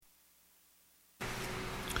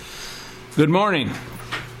Good morning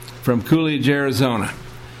from Coolidge, Arizona.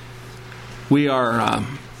 We are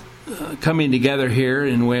coming together here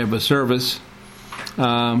in way of a service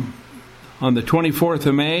on the 24th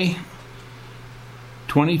of May,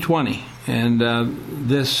 2020. And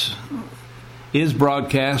this is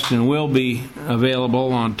broadcast and will be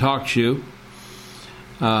available on TalkShoe,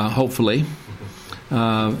 hopefully.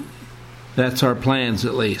 That's our plans,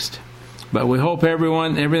 at least. But we hope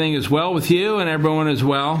everything is well with you and everyone is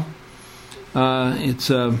well. It's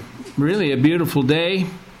really a beautiful day,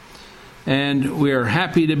 and we are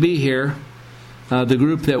happy to be here, the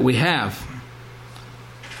group that we have.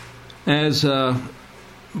 As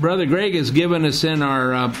Brother Greg has given us in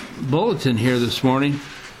our bulletin here this morning,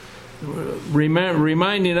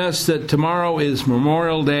 reminding us that tomorrow is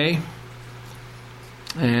Memorial Day,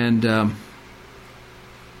 and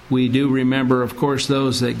we do remember, of course,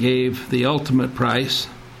 those that gave the ultimate price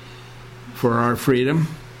for our freedom.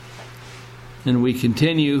 And we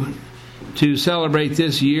continue to celebrate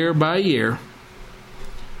this year by year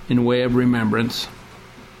in way of remembrance.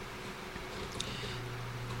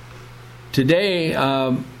 Today,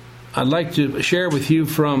 I'd like to share with you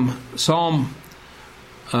from Psalm,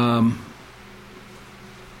 I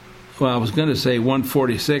was going to say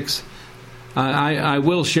 146. I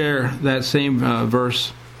will share that same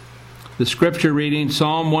verse. The scripture reading,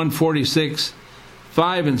 Psalm 146,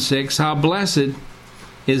 5 and 6. How blessed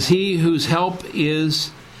is he whose help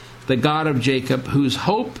is the God of Jacob, whose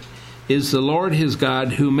hope is the Lord his God,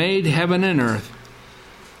 who made heaven and earth,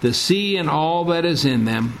 the sea and all that is in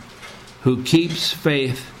them, who keeps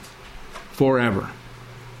faith forever.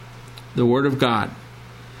 The Word of God,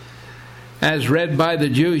 as read by the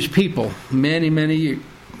Jewish people many, many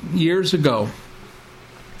years ago.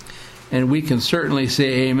 And we can certainly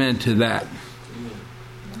say amen to that.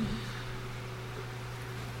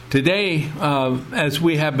 Today, as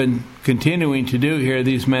we have been continuing to do here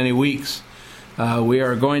these many weeks, we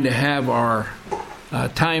are going to have our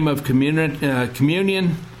time of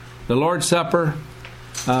communion, the Lord's Supper,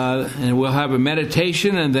 and we'll have a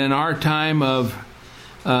meditation, and then our time of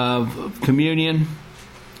communion,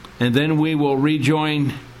 and then we will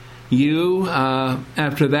rejoin you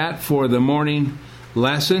after that for the morning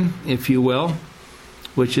lesson, if you will,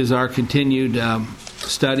 which is our continued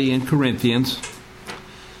study in Corinthians.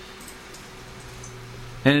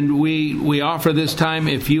 And we offer this time,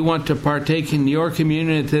 if you want to partake in your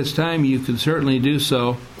communion at this time, you can certainly do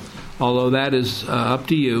so, although that is up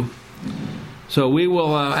to you. So we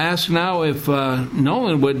will ask now if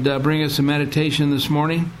Nolan would bring us a meditation this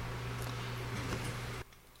morning.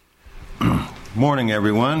 Morning,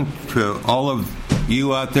 everyone. To all of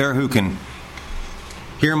you out there who can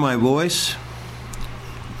hear my voice,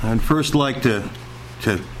 I'd first like to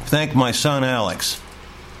thank my son Alex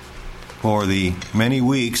for the many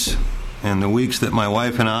weeks and the weeks that my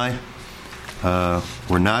wife and I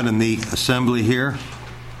were not in the assembly here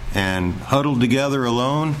and huddled together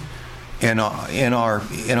alone in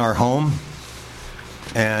our home.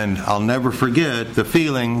 And I'll never forget the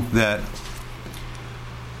feeling that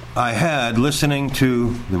I had listening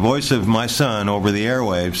to the voice of my son over the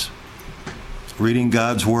airwaves, reading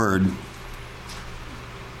God's Word,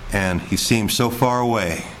 and he seemed so far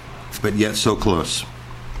away, but yet so close.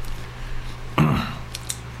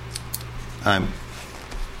 I'm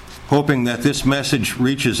hoping that this message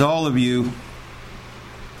reaches all of you,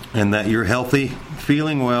 and that you're healthy,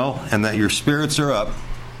 feeling well, and that your spirits are up.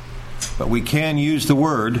 But we can use the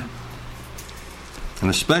Word, and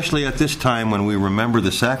especially at this time when we remember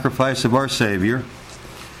the sacrifice of our Savior,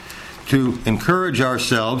 to encourage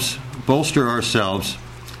ourselves, bolster ourselves,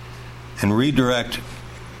 and redirect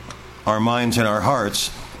our minds and our hearts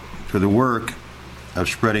to the work of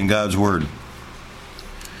spreading God's Word.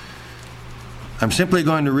 I'm simply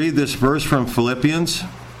going to read this verse from Philippians.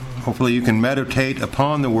 Hopefully you can meditate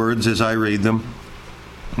upon the words as I read them.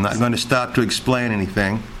 I'm not going to stop to explain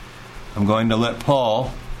anything. I'm going to let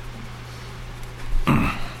Paul,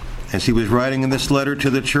 as he was writing in this letter to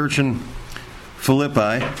the church in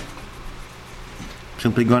Philippi,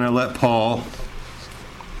 simply going to let Paul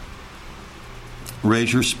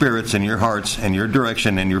raise your spirits and your hearts and your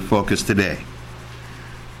direction and your focus today.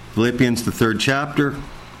 Philippians, the 3rd chapter,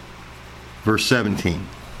 verse 17.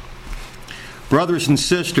 Brothers and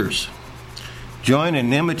sisters, join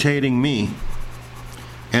in imitating me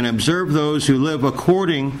and observe those who live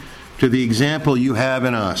according to the example you have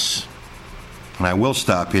in us. And I will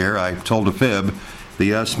stop here. I told a fib.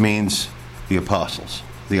 The us means the apostles,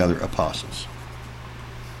 the other apostles.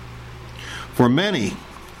 For many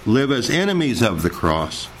live as enemies of the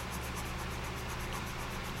cross,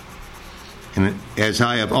 and as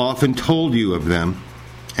I have often told you of them,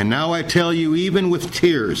 And now I tell you, even with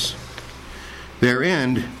tears, their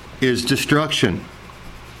end is destruction.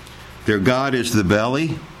 Their God is the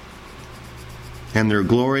belly, and their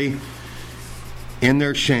glory in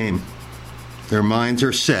their shame. Their minds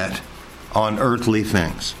are set on earthly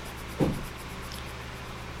things.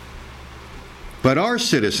 But our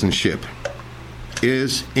citizenship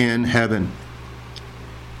is in heaven,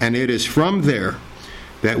 and it is from there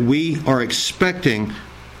that we are expecting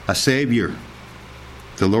a Savior,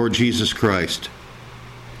 the Lord Jesus Christ.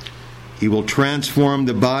 He will transform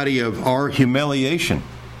the body of our humiliation,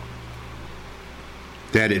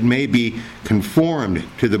 that it may be conformed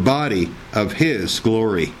to the body of His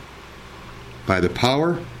glory, by the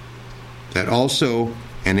power that also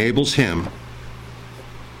enables Him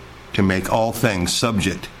to make all things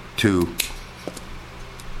subject to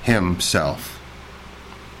Himself.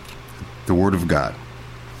 The Word of God.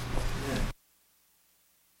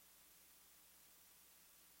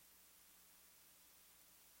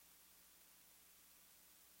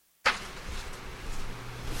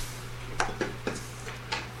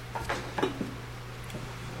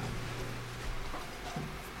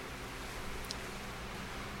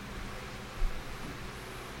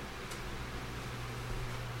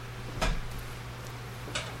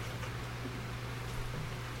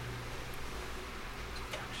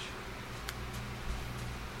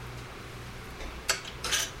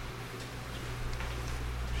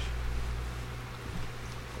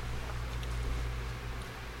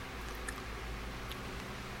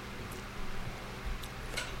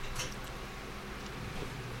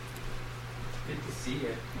 Good to see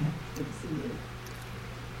you. Good to see you.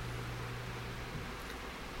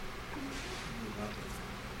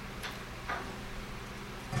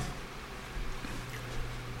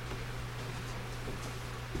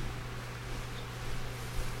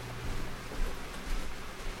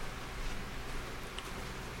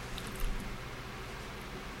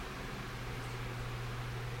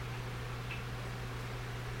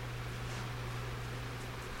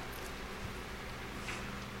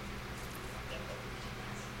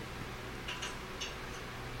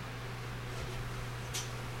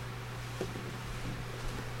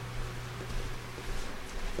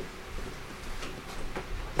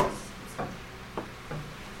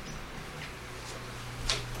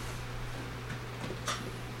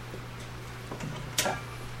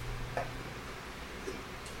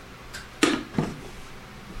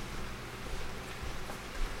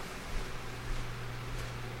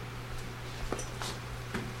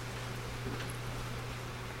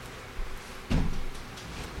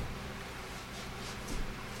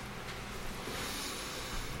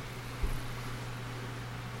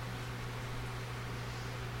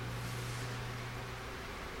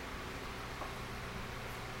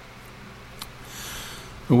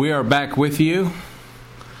 We are back with you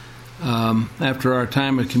after our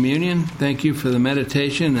time of communion. Thank you for the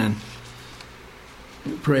meditation, and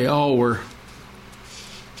pray all were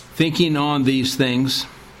thinking on these things,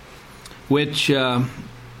 which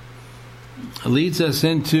leads us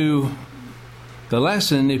into the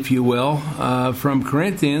lesson, if you will, from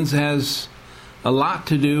Corinthians. Has a lot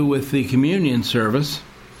to do with the communion service,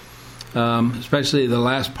 especially the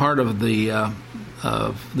last part of the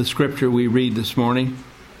scripture we read this morning.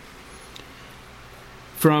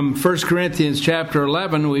 From 1 Corinthians chapter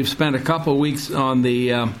 11, we've spent a couple weeks on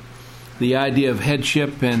the idea of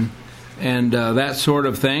headship and that sort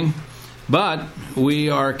of thing. But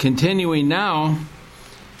we are continuing now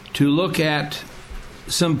to look at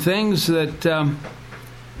some things that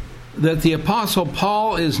the Apostle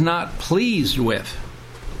Paul is not pleased with.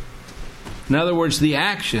 In other words, the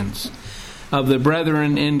actions of the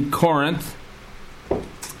brethren in Corinth,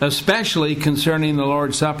 especially concerning the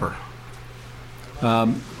Lord's Supper.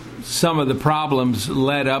 Some of the problems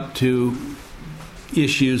led up to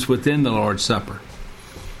issues within the Lord's Supper.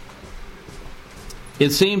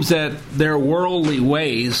 It seems that their worldly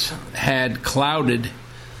ways had clouded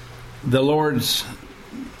the Lord's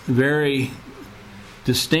very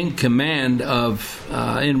distinct command of,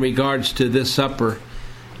 in regards to this supper,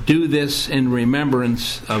 do this in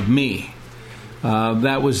remembrance of me.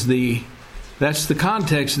 That's the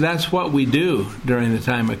context. That's what we do during the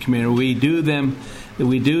time of communion. We do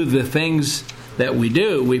the things that we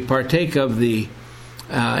do. We partake of the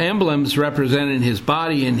emblems representing His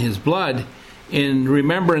body and His blood in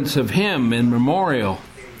remembrance of Him, in memorial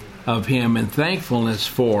of Him, and thankfulness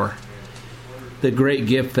for the great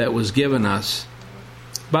gift that was given us.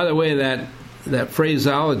 By the way, that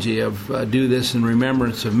phraseology of do this in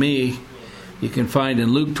remembrance of me, you can find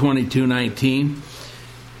in Luke 22:19.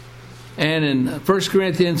 And in 1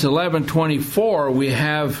 Corinthians 11:24, we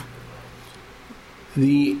have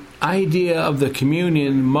the idea of the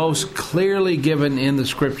communion most clearly given in the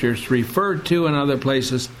Scriptures, referred to in other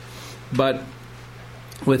places, but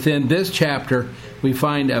within this chapter we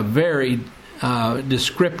find a very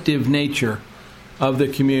descriptive nature of the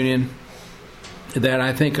communion that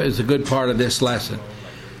I think is a good part of this lesson.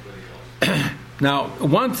 Now,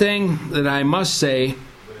 one thing that I must say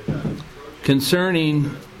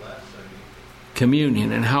concerning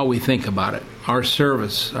communion and how we think about it, our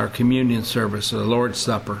service, our communion service, the Lord's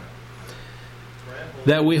Supper,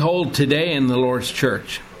 that we hold today in the Lord's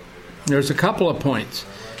church. There's a couple of points.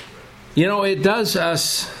 You know, it does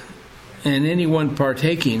us and anyone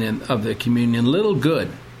partaking of the communion little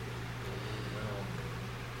good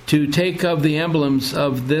to take of the emblems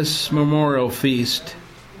of this memorial feast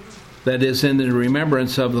that is in the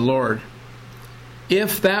remembrance of the Lord,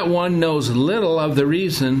 if that one knows little of the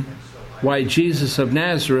reason why Jesus of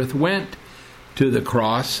Nazareth went to the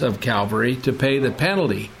cross of Calvary to pay the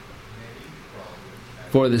penalty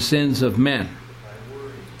for the sins of men.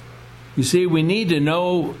 You see, we need to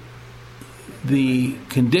know the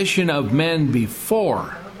condition of men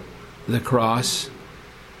before the cross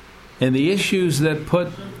and the issues that put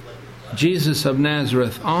Jesus of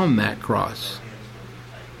Nazareth on that cross,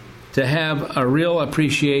 to have a real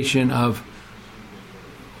appreciation of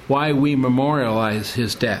why we memorialize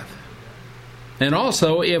his death. And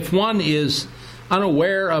also, if one is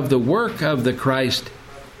unaware of the work of the Christ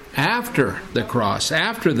after the cross,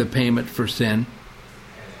 after the payment for sin,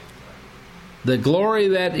 the glory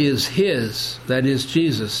that is his, that is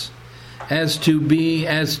Jesus, as to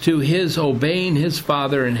his obeying his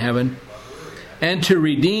Father in heaven, and to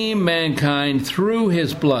redeem mankind through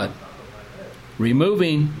his blood,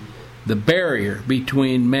 removing the barrier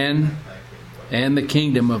between men and the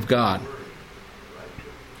kingdom of God.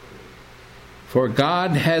 For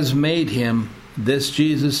God has made him, this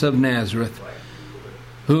Jesus of Nazareth,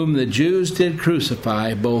 whom the Jews did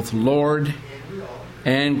crucify, both Lord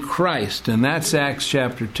and Christ. And that's Acts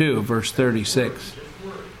chapter 2, verse 36.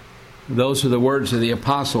 Those are the words of the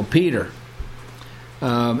Apostle Peter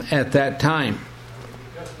at that time,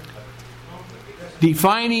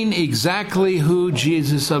 defining exactly who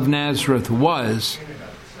Jesus of Nazareth was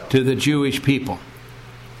to the Jewish people.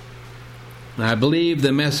 I believe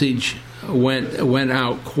the message went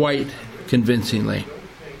out quite convincingly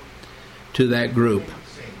to that group.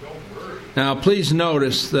 Now, please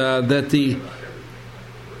notice that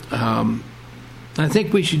I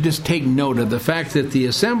think we should just take note of the fact that the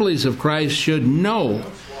Assemblies of Christ should know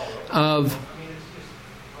of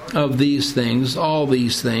these things, all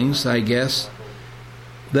these things, I guess,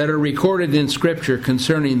 that are recorded in Scripture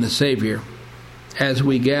concerning the Savior as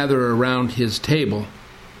we gather around his table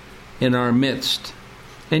in our midst.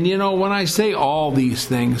 And you know, when I say all these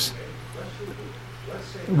things,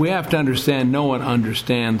 we have to understand no one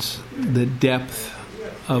understands the depth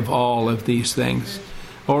of all of these things,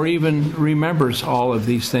 or even remembers all of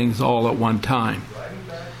these things all at one time.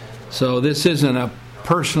 So this isn't a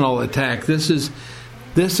personal attack. This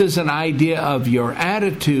is an idea of your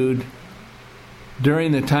attitude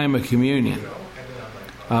during the time of communion.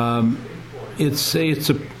 It's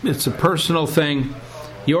a personal thing.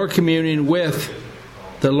 Your communion with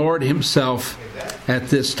the Lord himself at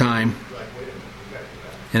this time.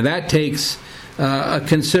 And that takes a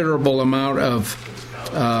considerable amount of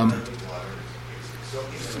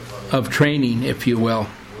training, if you will.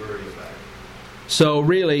 So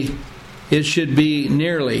really, it should be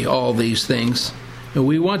nearly all these things.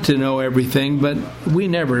 We want to know everything, but we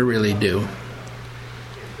never really do.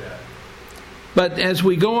 But as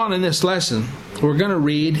we go on in this lesson, we're going to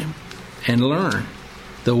read and learn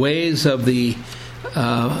the ways of the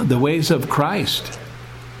ways of Christ,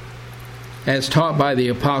 as taught by the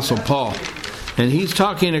Apostle Paul. And he's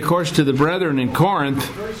talking, of course, to the brethren in Corinth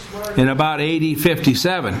in about AD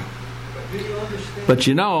 57. But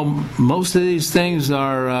you know, most of these things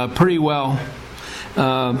are pretty well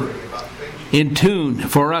in tune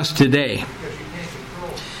for us today.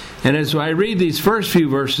 And as I read these first few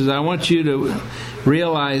verses, I want you to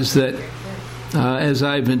realize that, as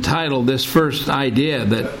I've entitled this first idea,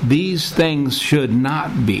 that these things should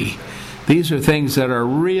not be. These are things that are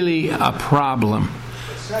really a problem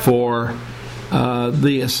for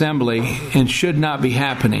the assembly and should not be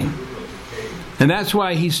happening. And that's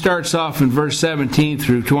why he starts off in verse 17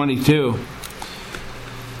 through 22.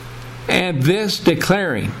 And this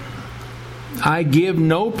declaring, I give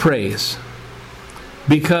no praise,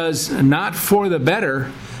 because not for the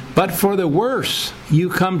better, but for the worse you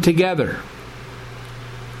come together.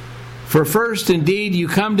 For first, indeed, you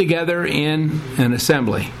come together in an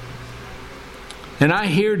assembly. And I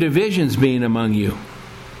hear divisions being among you.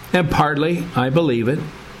 and partly I believe it.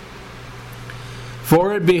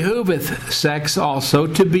 For it behooveth sex also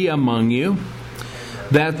to be among you,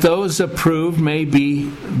 that those approved may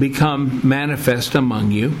become manifest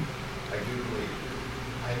among you.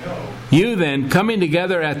 You then, coming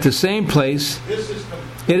together at the same place,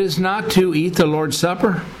 it is not to eat the Lord's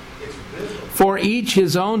Supper? For each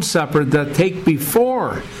his own supper doth take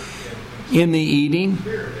before in the eating,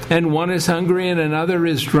 and one is hungry and another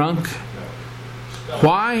is drunk.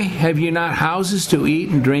 Why have you not houses to eat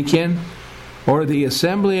and drink in? Or the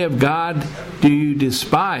assembly of God do you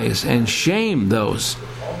despise and shame those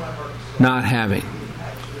not having?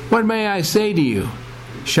 What may I say to you?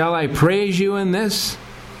 Shall I praise you in this?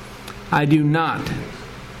 I do not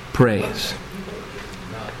praise.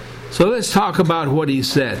 So let's talk about what he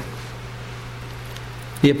said.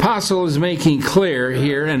 The apostle is making clear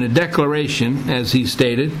here in a declaration, as he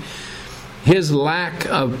stated, his lack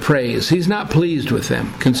of praise. He's not pleased with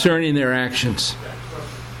them concerning their actions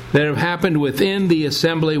that have happened within the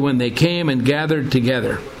assembly when they came and gathered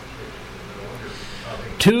together.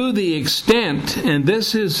 To the extent, and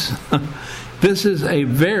this is a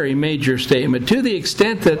very major statement, to the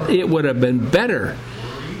extent that it would have been better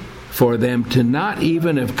for them to not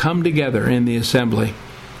even have come together in the assembly,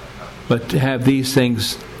 but to have these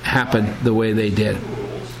things happen the way they did.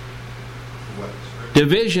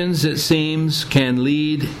 Divisions, it seems, can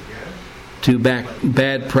lead to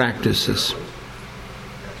bad practices.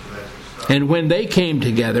 And when they came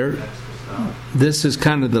together, this is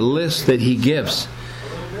kind of the list that he gives.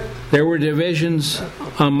 There were divisions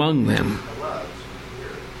among them.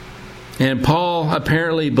 And Paul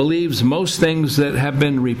apparently believes most things that have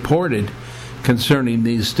been reported concerning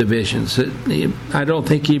these divisions. I don't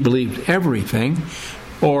think he believed everything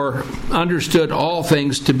or understood all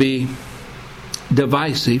things to be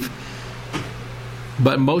divisive,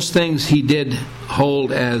 but most things he did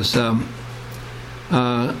hold as a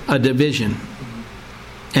division,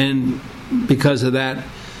 and because of that,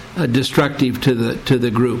 destructive to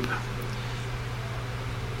the group.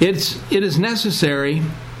 It is necessary,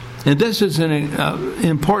 and this is an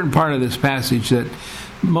important part of this passage that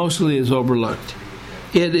mostly is overlooked.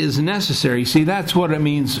 It is necessary. See, that's what it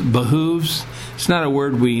means, behooves. It's not a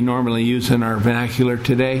word we normally use in our vernacular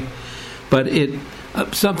today, but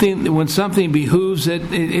when something behooves it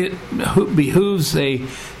behooves a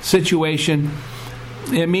situation.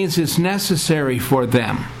 It means it's necessary for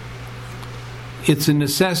them. It's a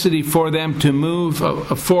necessity for them to move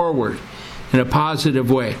forward in a positive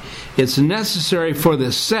way. It's necessary for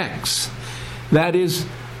the sects. That is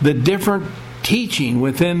the different teaching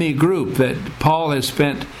within the group that Paul has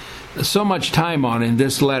spent so much time on in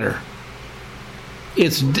this letter.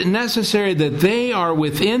 It's necessary that they are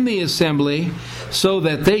within the assembly so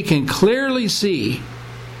that they can clearly see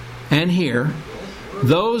and hear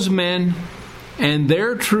those men and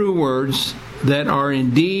their true words that are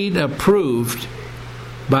indeed approved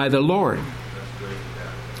by the Lord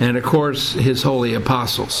and, of course, his holy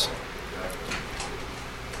apostles.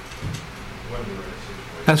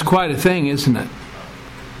 That's quite a thing, isn't it?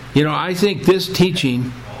 You know, I think this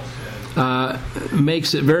teaching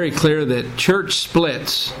makes it very clear that church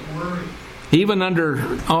splits, even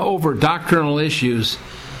over doctrinal issues,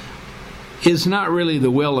 is not really the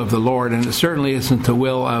will of the Lord, and it certainly isn't the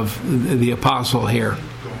will of the apostle here.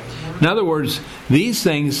 In other words, these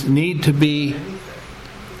things need to be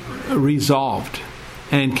resolved,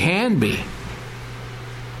 and can be.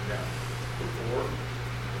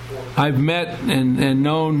 I've met and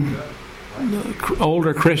known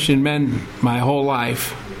older Christian men my whole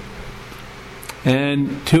life,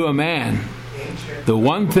 and to a man, the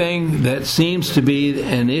one thing that seems to be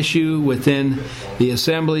an issue within the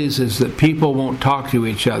assemblies is that people won't talk to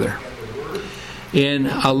each other in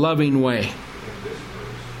a loving way.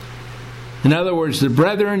 In other words, the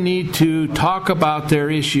brethren need to talk about their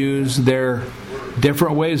issues, their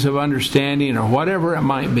different ways of understanding, or whatever it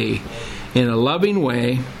might be, in a loving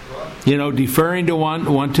way, deferring to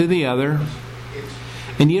one to the other.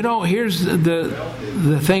 And here's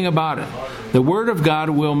the thing about it. The Word of God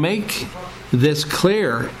will make this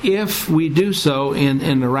clear if we do so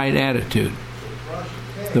in the right attitude.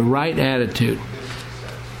 The right attitude.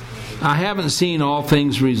 I haven't seen all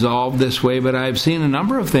things resolved this way, but I've seen a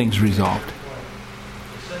number of things resolved.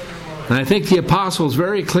 And I think the apostle is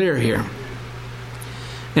very clear here.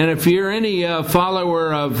 And if you're any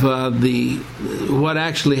follower of what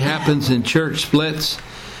actually happens in church splits,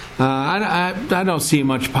 I don't see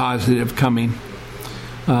much positive coming.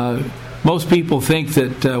 Most people think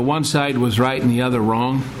that one side was right and the other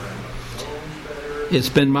wrong. It's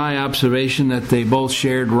been my observation that they both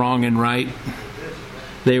shared wrong and right.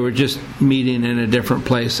 They were just meeting in a different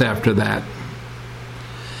place after that.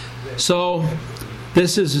 So,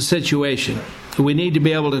 this is a situation. We need to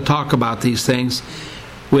be able to talk about these things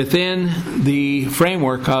within the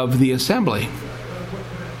framework of the assembly.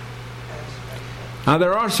 Now,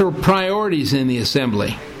 there are also priorities in the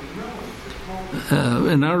assembly.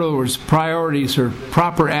 In other words, priorities are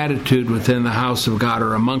proper attitude within the house of God,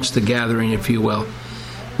 or amongst the gathering, if you will.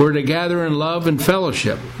 We're to gather in love and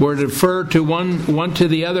fellowship. We're to defer to one to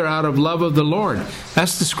the other out of love of the Lord.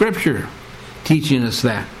 That's the Scripture teaching us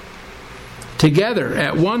that. Together,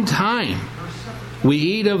 at one time, we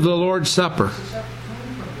eat of the Lord's Supper.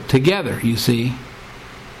 Together, you see.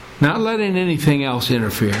 Not letting anything else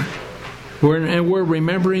interfere. We're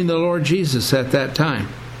remembering the Lord Jesus at that time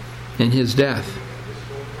and His death.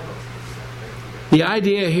 The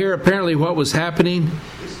idea here, apparently what was happening,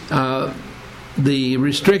 the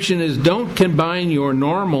restriction is don't combine your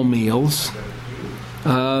normal meals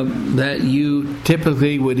that you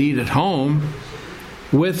typically would eat at home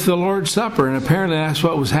with the Lord's Supper, and apparently that's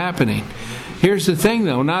what was happening. Here's the thing,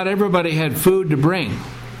 though. Not everybody had food to bring.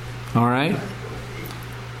 All right?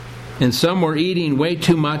 And some were eating way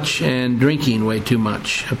too much and drinking way too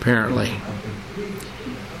much, apparently.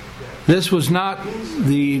 This was not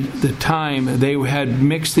the time they had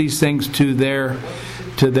mixed these things to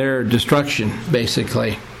their destruction,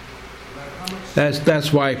 basically.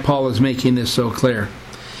 That's why Paul is making this so clear.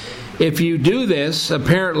 If you do this,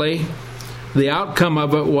 apparently, the outcome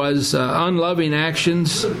of it was unloving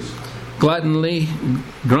actions, gluttony,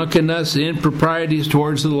 drunkenness, improprieties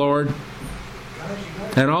towards the Lord,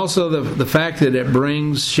 and also the fact that it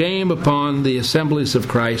brings shame upon the assemblies of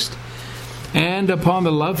Christ and upon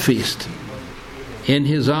the love feast in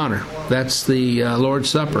His honor. That's the Lord's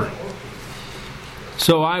Supper.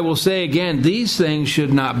 So I will say again, these things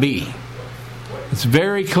should not be. It's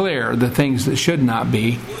very clear the things that should not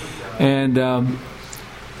be. And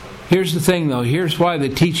here's the thing, though. Here's why the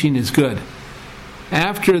teaching is good.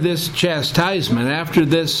 After this chastisement, after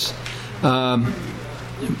this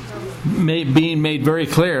being made very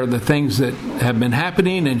clear, the things that have been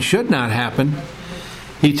happening and should not happen,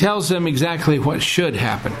 he tells them exactly what should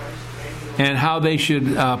happen and how they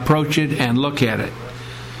should approach it and look at it.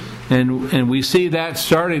 And we see that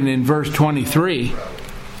starting in verse 23,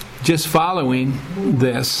 just following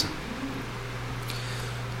this.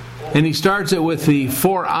 And he starts it with the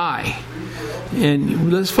 4I.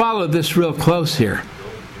 And let's follow this real close here.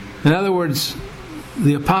 In other words,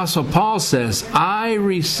 the Apostle Paul says, I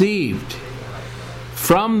received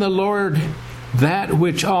from the Lord that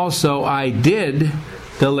which also I did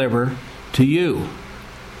deliver to you.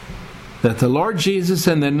 That the Lord Jesus,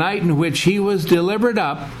 in the night in which He was delivered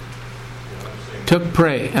up, took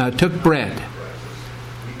bread.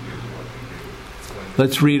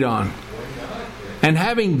 Let's read on. And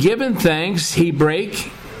having given thanks, He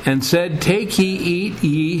brake and said, Take ye, eat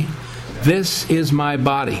ye, this is my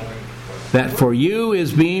body, that for you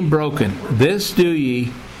is being broken. This do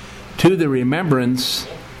ye to the remembrance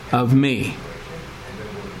of me.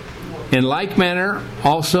 In like manner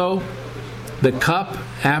also the cup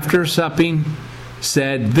after supping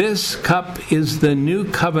said, This cup is the new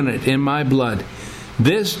covenant in my blood.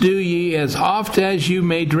 This do ye as oft as you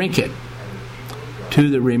may drink it, to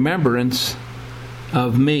the remembrance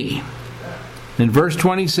of me. In verse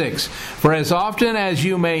 26, For as often as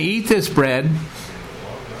you may eat this bread,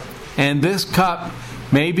 and this cup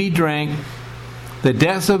may be drank, the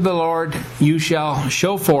death of the Lord you shall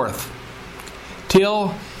show forth,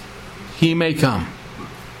 till He may come.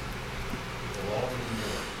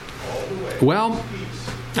 Well,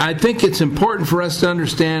 I think it's important for us to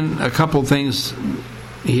understand a couple things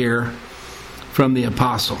here from the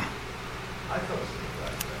apostle.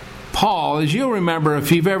 Paul, as you'll remember,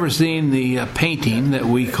 if you've ever seen the painting that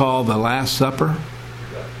we call the Last Supper,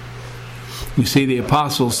 you see the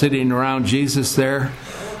apostles sitting around Jesus there,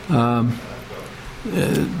 the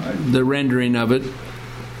rendering of it,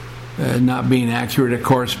 not being accurate, of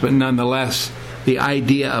course, but nonetheless, the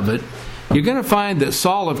idea of it. You're going to find that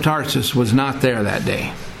Saul of Tarsus was not there that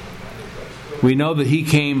day. We know that he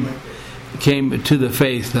came to the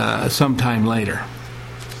faith sometime later.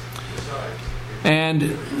 And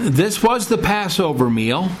this was the Passover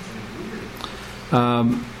meal,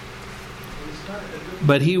 but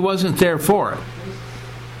he wasn't there for it.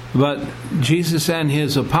 But Jesus and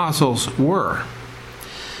His apostles were.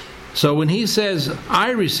 So when he says,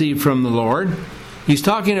 I received from the Lord, he's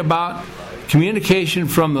talking about communication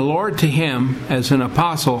from the Lord to him as an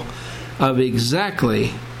apostle of exactly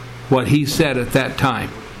what he said at that time.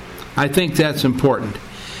 I think that's important.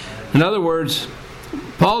 In other words,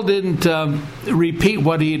 Paul didn't repeat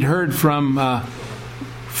what he had heard from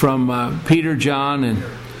from Peter, John, and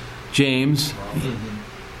James.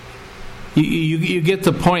 You get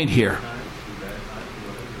the point here.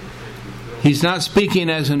 He's not speaking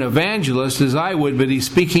as an evangelist as I would, but he's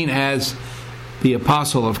speaking as the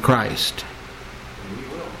apostle of Christ.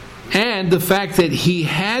 And the fact that he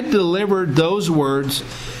had delivered those words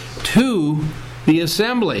to the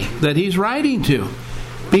assembly that he's writing to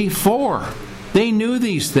before. They knew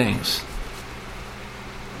these things.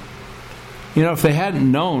 You know, if they hadn't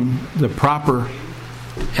known the proper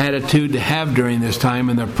attitude to have during this time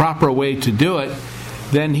and the proper way to do it,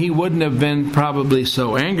 then he wouldn't have been probably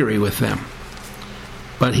so angry with them.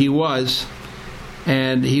 But he was,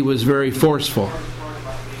 and he was very forceful.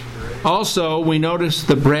 Also, we notice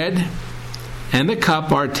the bread and the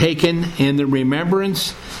cup are taken in the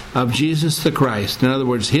remembrance of Jesus the Christ. In other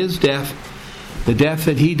words, his death, the death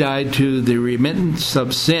that he died to the remittance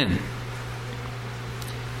of sin.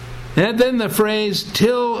 And then the phrase,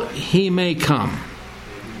 till he may come.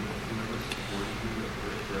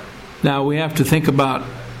 Now we have to think about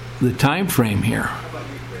the time frame here.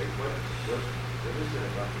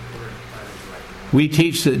 We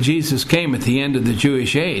teach that Jesus came at the end of the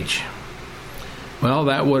Jewish age. Well,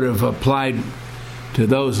 that would have applied to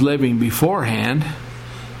those living beforehand,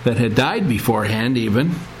 that had died beforehand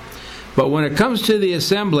even. But when it comes to the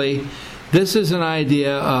assembly, this is an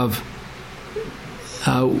idea of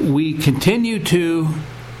we continue to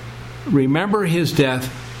remember his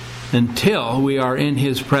death until we are in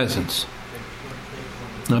his presence.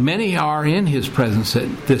 Now, many are in his presence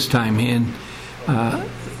at this time, and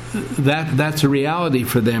that's a reality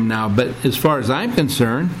for them now. But as far as I'm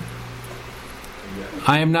concerned,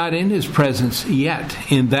 I am not in his presence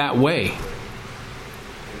yet in that way.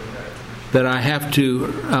 That I have to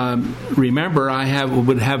remember,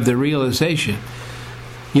 would have the realization.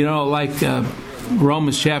 You know, like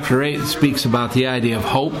Romans chapter 8 speaks about the idea of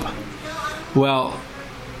hope. Well,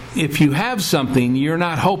 if you have something, you're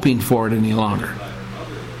not hoping for it any longer.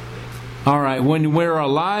 All right, when we're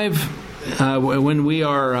alive, when we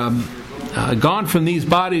are gone from these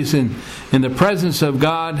bodies in the presence of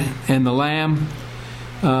God and the Lamb,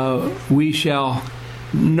 we shall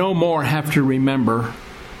no more have to remember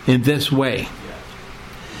in this way.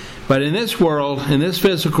 But in this world, in this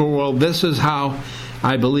physical world, this is how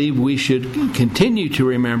I believe we should continue to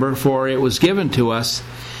remember, for it was given to us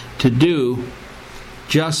to do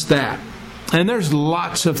just that. And there's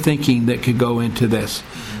lots of thinking that could go into this.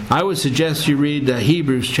 I would suggest you read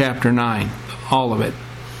Hebrews chapter 9, all of it,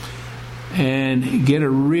 and get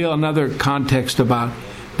another context about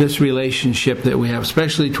this relationship that we have,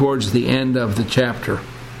 especially towards the end of the chapter,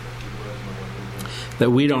 that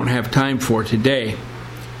we don't have time for today.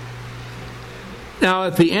 Now,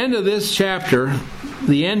 at the end of this chapter,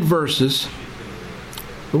 the end verses,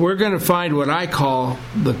 we're going to find what I call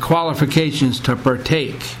the qualifications to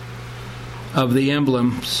partake of the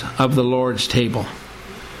emblems of the Lord's table.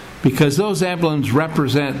 Because those emblems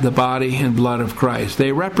represent the body and blood of Christ.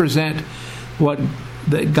 They represent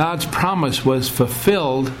that God's promise was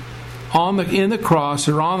fulfilled on the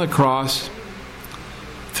cross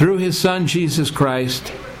through his Son Jesus Christ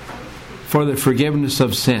for the forgiveness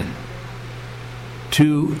of sin.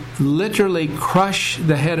 To literally crush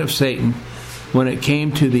the head of Satan when it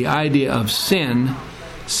came to the idea of sin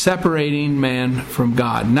separating man from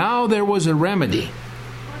God. Now there was a remedy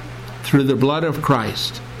through the blood of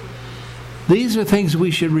Christ. These are things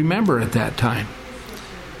we should remember at that time.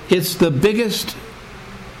 It's the biggest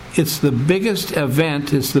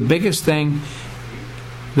event, it's the biggest thing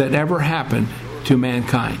that ever happened to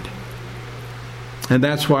mankind. And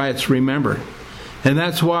that's why it's remembered. And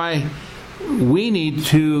that's why we need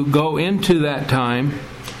to go into that time,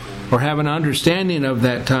 or have an understanding of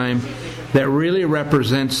that time that really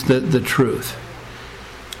represents the truth.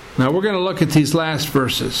 Now we're going to look at these last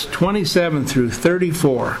verses, 27 through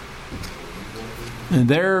 34. And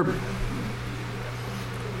they're in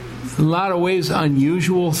a lot of ways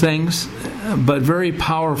unusual things, but very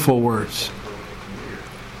powerful words.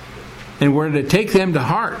 And we're to take them to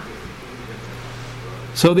heart.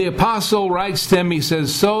 So the apostle writes to them, he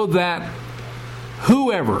says, so that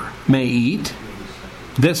whoever may eat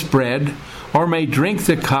this bread or may drink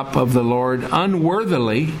the cup of the Lord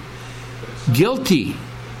unworthily, guilty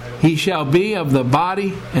he shall be of the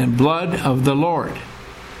body and blood of the Lord.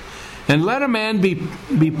 And let a man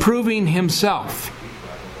be proving himself.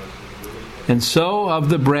 And so of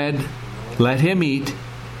the bread let him eat,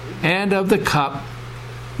 and of the cup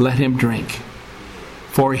let him drink.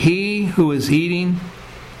 For he who is eating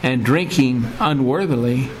and drinking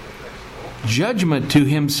unworthily, judgment to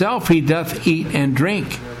himself he doth eat and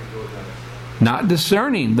drink, not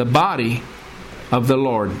discerning the body of the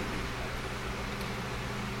Lord.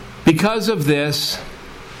 Because of this,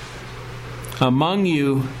 among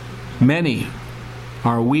you many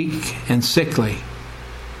are weak and sickly,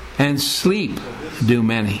 and sleep do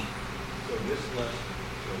many.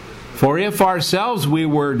 For if ourselves we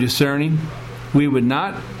were discerning, we would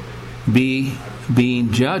not be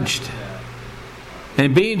being judged.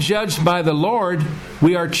 And being judged by the Lord,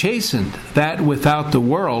 we are chastened, that without the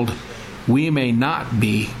world we may not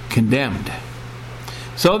be condemned.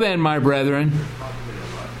 So then, my brethren,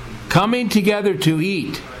 coming together to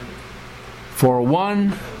eat, for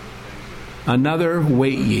one another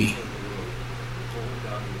wait ye.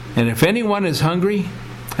 And if anyone is hungry,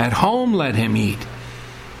 at home let him eat.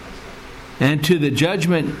 And to the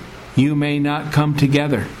judgment you may not come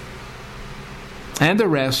together. And the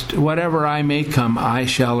rest, whatever I may come, I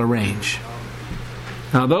shall arrange.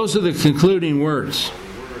 Now those are the concluding words.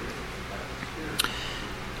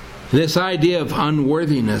 This idea of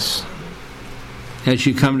unworthiness as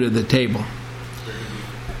you come to the table.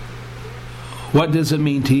 What does it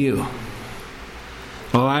mean to you?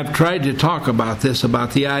 Well, I've tried to talk about this,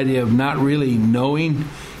 about the idea of not really knowing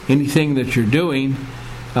anything that you're doing.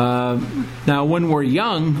 Now, when we're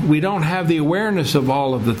young, we don't have the awareness of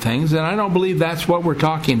all of the things, and I don't believe that's what we're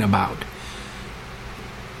talking about.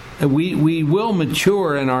 We will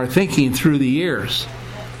mature in our thinking through the years.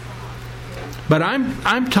 But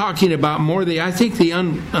I'm talking about more I think the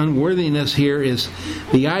unworthiness here is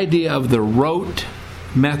the idea of the rote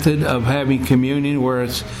method of having communion, where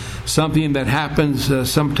it's something that happens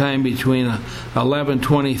sometime between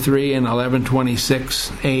 11:23 and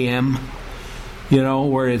 11:26 a.m.,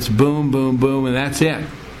 where it's boom, boom, boom, and that's it.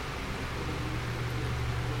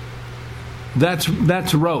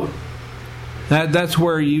 That's rote. That's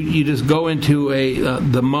where you just go into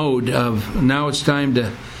the mode of now it's time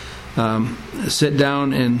to sit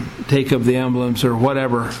down and take of the emblems or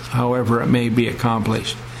whatever, however it may be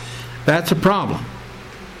accomplished. That's a problem.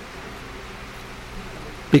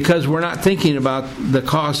 Because we're not thinking about the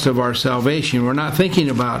cost of our salvation. We're not thinking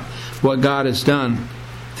about what God has done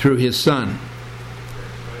through His Son.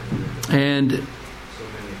 And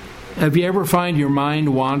have you ever find your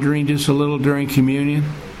mind wandering just a little during communion?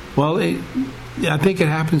 Well, I think it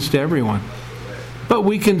happens to everyone. But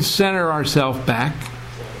we can center ourselves back.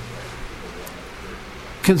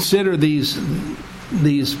 Consider these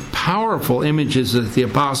powerful images that the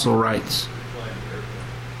apostle writes.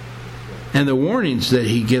 And the warnings that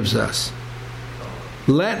he gives us.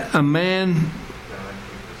 Let a man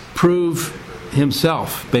prove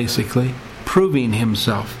himself, basically. Proving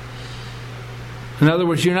himself. In other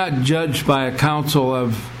words, you're not judged by a council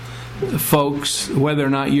of folks whether or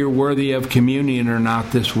not you're worthy of communion or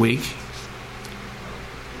not this week.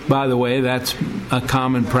 By the way, that's a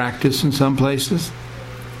common practice in some places.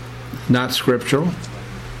 Not scriptural.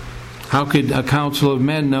 How could a council of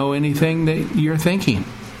men know anything that you're thinking?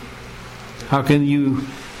 How can you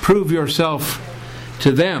prove yourself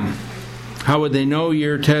to them? How would they know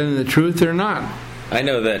you're telling the truth or not? I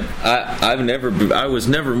know that I was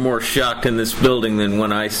never more shocked in this building than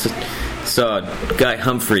when I saw Guy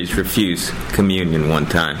Humphreys refuse communion one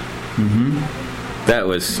time. Mm-hmm. That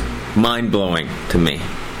was mind-blowing to me.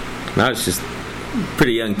 I was just a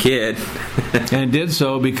pretty young kid. And did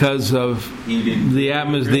so because of the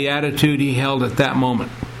attitude he held at that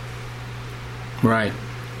moment. Right.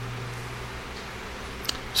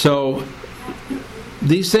 So,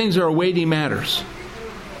 these things are weighty matters.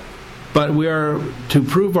 But we are to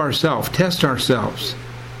prove ourselves, test ourselves.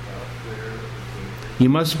 You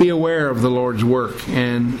must be aware of the Lord's work,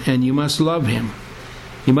 and you must love Him.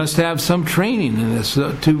 You must have some training in this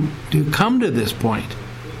to come to this point.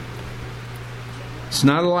 It's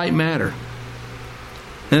not a light matter.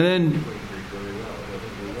 And then,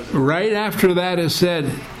 right after that is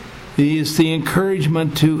said, is the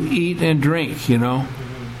encouragement to eat and drink,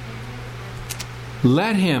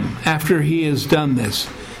 Let him, after he has done this,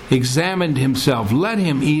 examined himself, let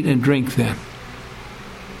him eat and drink then.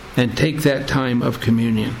 And take that time of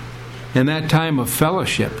communion. And that time of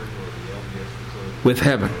fellowship with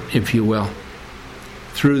heaven, if you will,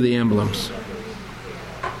 through the emblems.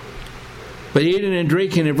 But eating and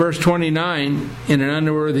drinking in verse 29 in an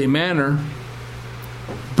unworthy manner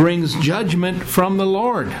brings judgment from the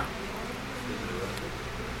Lord.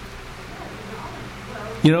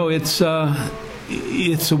 It's a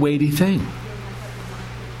weighty thing.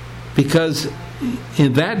 Because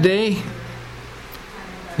in that day,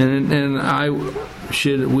 and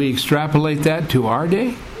should we extrapolate that to our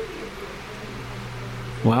day?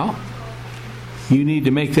 Well, you need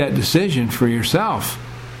to make that decision for yourself.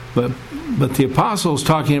 But the apostle is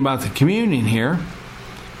talking about the communion here.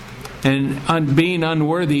 and being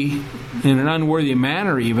unworthy, in an unworthy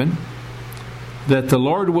manner even, that the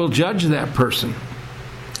Lord will judge that person.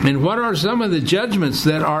 And what are some of the judgments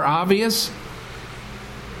that are obvious?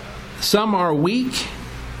 Some are weak.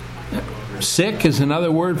 Sick is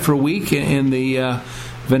another word for weak in the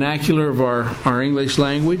vernacular of our English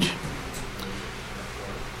language.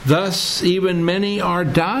 Thus, even many are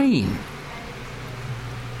dying.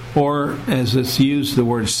 Or, as it's used, the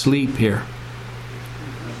word sleep here.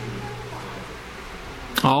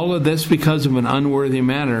 All of this because of an unworthy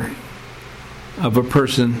manner of a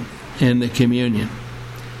person in the communion.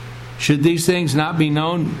 Should these things not be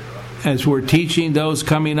known as we're teaching those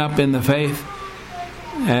coming up in the faith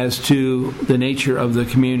as to the nature of the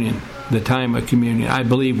communion, the time of communion? I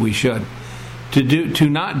believe we should. To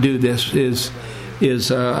not do this is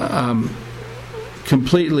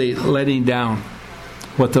completely letting down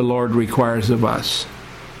what the Lord requires of us.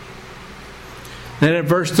 Then in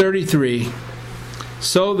verse 33,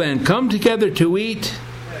 so then, come together to eat,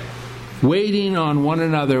 waiting on one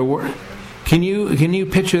another. Can you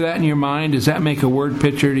picture that in your mind? Does that make a word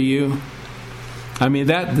picture to you? I mean,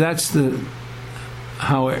 that's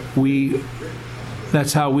how we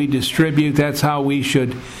distribute. That's how we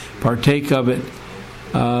should partake of it,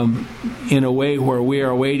 in a way where we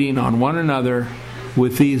are waiting on one another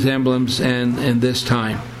with these emblems and this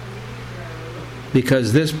time,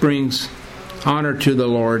 because this brings honor to the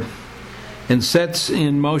Lord and sets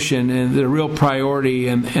in motion and the real priority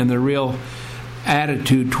and the real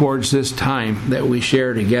attitude towards this time that we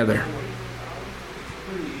share together.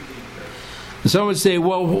 Some would say,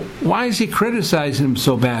 well, why is he criticizing him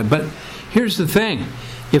so bad? But here's the thing.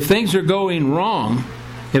 If things are going wrong,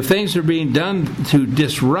 if things are being done to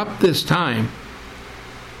disrupt this time,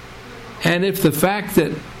 and if the fact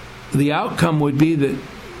that the outcome would be that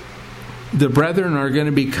the brethren are going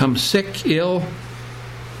to become sick, ill,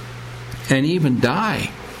 and even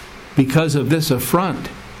die because of this affront,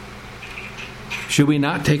 should we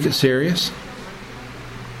not take it serious?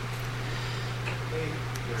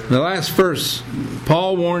 The last verse,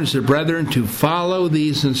 Paul warns the brethren to follow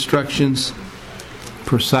these instructions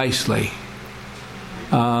precisely.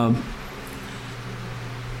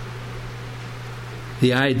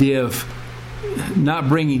 The idea of not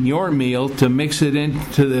bringing your meal to mix it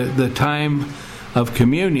into the time of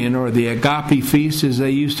communion, or the agape feast as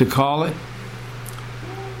they used to call it.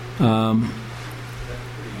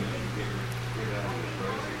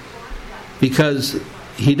 Because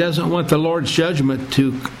he doesn't want the Lord's judgment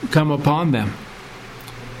to come upon them.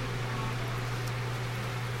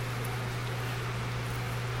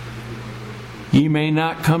 Ye may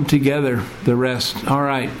not come together, the rest. All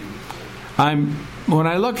right. When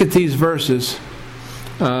I look at these verses,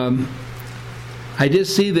 I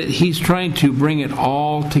just see that he's trying to bring it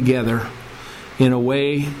all together in a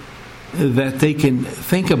way that they can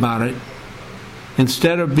think about it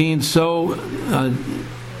instead of being so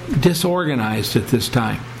disorganized at this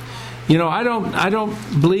time. You know, I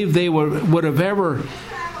don't believe they would have ever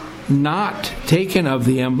not taken of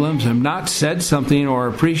the emblems and not said something or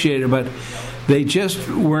appreciated, but they just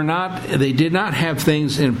were not. They did not have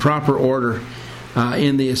things in proper order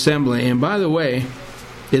in the assembly. And by the way,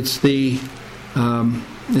 it's those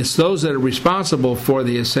that are responsible for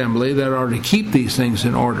the assembly that are to keep these things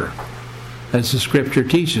in order, as the Scripture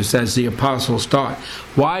teaches, as the apostles taught.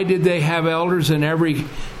 Why did they have elders in every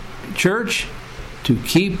church? To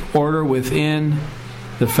keep order within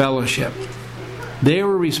the fellowship. They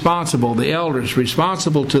were responsible, the elders,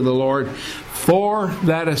 responsible to the Lord for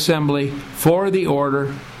that assembly, for the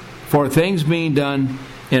order, for things being done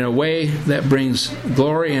in a way that brings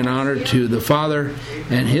glory and honor to the Father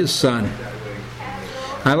and His Son.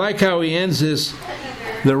 I like how he ends this,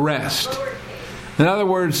 the rest. In other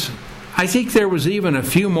words, I think there was even a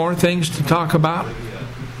few more things to talk about.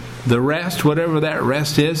 The rest, whatever that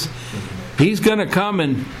rest is, he's going to come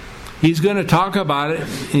and he's going to talk about it.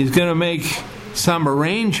 He's going to make some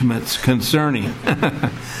arrangements concerning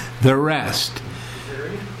the rest.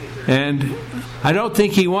 And I don't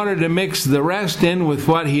think he wanted to mix the rest in with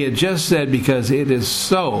what he had just said, because it is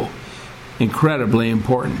so incredibly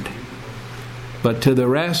important. But to the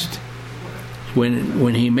rest,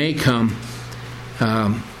 when he may come,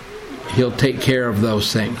 he'll take care of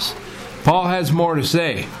those things. Paul has more to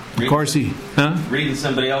say. Of course, reading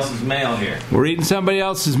somebody else's mail here. We're reading somebody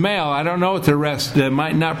else's mail. I don't know what the rest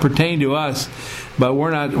might not pertain to us, but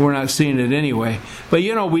we're not seeing it anyway. But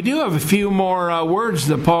you know, we do have a few more words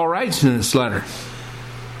that Paul writes in this letter.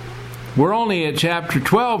 We're only at chapter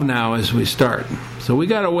 12 now as we start, so we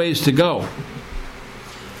got a ways to go,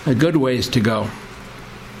 a good ways to go.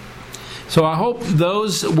 So I hope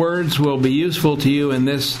those words will be useful to you in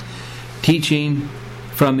this teaching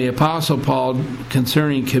from the Apostle Paul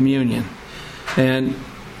concerning communion. And,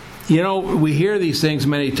 we hear these things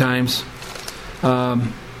many times,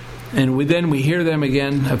 and then we hear them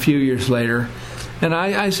again a few years later. And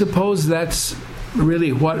I suppose that's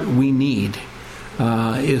really what we need,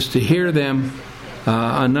 is to hear them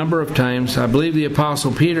a number of times. I believe the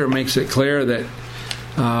Apostle Peter makes it clear that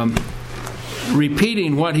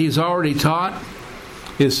repeating what he's already taught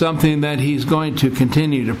is something that he's going to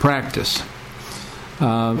continue to practice.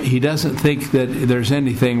 He doesn't think that there's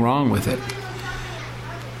anything wrong with it.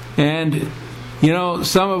 And,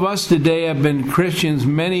 some of us today have been Christians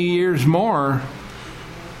many years more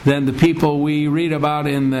than the people we read about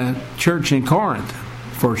in the church in Corinth,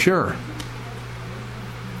 for sure.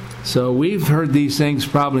 So we've heard these things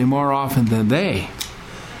probably more often than they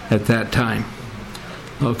at that time.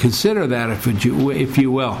 Well, consider that if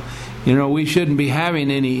you will. We shouldn't be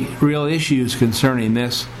having any real issues concerning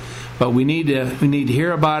this, but we need to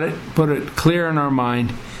hear about it, put it clear in our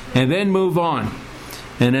mind, and then move on.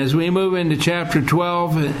 And as we move into chapter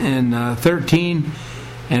 12 and 13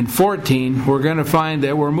 and 14, we're going to find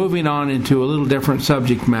that we're moving on into a little different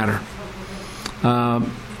subject matter,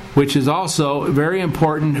 which is also very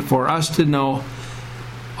important for us to know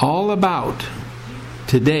all about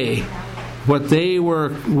today, what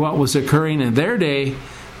was occurring in their day,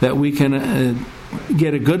 that we can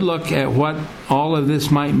get a good look at what all of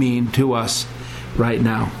this might mean to us right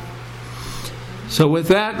now. So with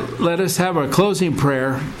that, let us have our closing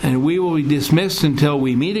prayer, and we will be dismissed until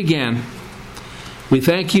we meet again. We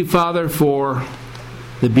thank you, Father, for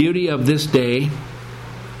the beauty of this day,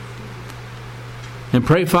 and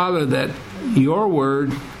pray, Father, that your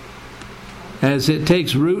word, as it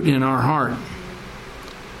takes root in our heart,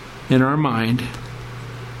 in our mind,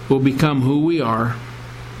 will become who we are,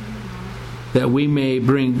 that we may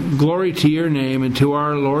bring glory to your name and to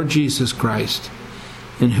our Lord Jesus Christ,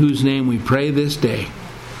 in whose name we pray this day.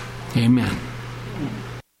 Amen.